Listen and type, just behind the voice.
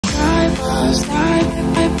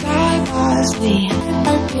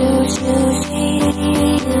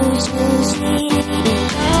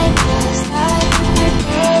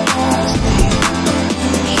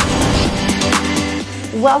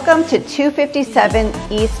Welcome to 257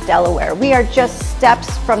 East Delaware. We are just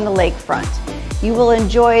steps from the lakefront. You will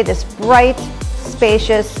enjoy this bright,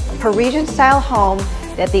 spacious, Parisian-style home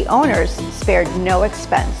that the owners spared no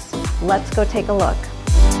expense. Let's go take a look.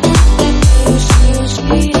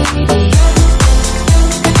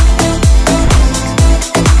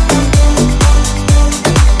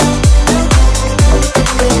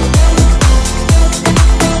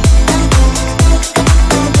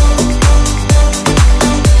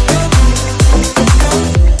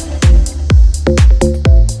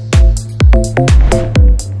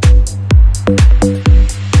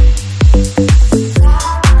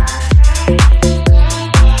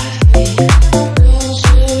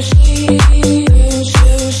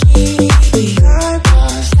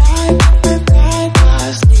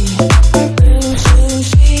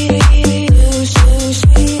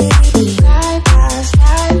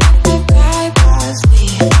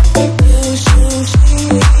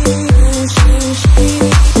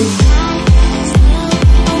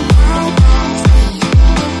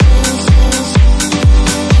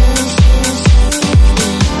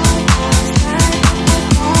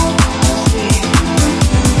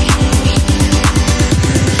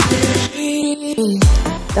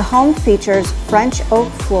 The home features French oak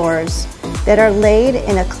floors that are laid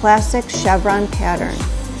in a classic chevron pattern.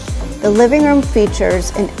 The living room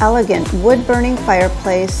features an elegant wood-burning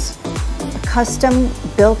fireplace, a custom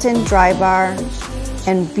built-in dry bar,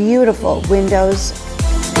 and beautiful windows.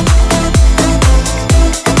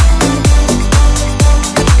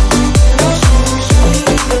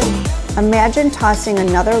 Imagine tossing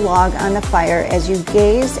another log on the fire as you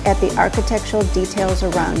gaze at the architectural details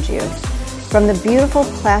around you. From the beautiful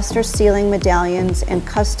plaster ceiling medallions and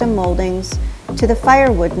custom moldings to the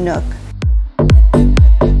firewood nook